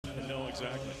know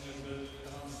exactly.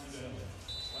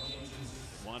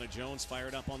 Juana Jones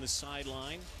fired up on the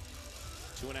sideline.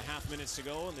 2.5 minutes to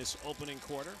go in this opening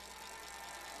quarter.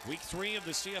 Week 3 of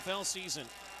the CFL season.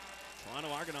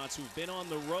 Toronto Argonauts, who've been on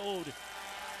the road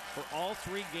for all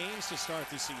 3 games to start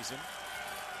the season.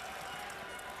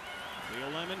 Leo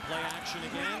Lemon, play action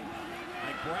again.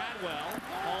 Mike Bradwell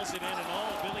hauls it in and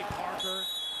all. Billy Parker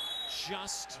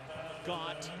just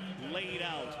got laid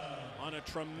out on a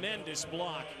tremendous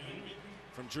block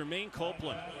from Jeremaine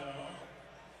Copeland.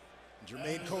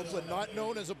 Jeremaine Copeland, not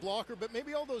known as a blocker, but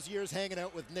maybe all those years hanging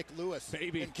out with Nick Lewis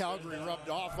in Calgary rubbed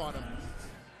off on him.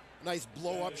 Nice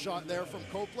blow-up shot there from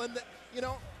Copeland. You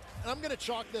know, and I'm going to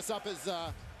chalk this up as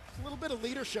a little bit of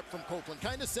leadership from Copeland,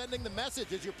 kind of sending the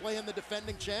message as you're playing the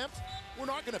defending champs. We're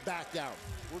not going to back down.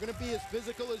 We're going to be as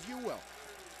physical as you will.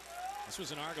 This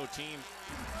was an Argo team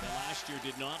that last year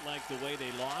did not like the way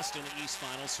they lost in the East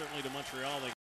Finals, certainly to Montreal. They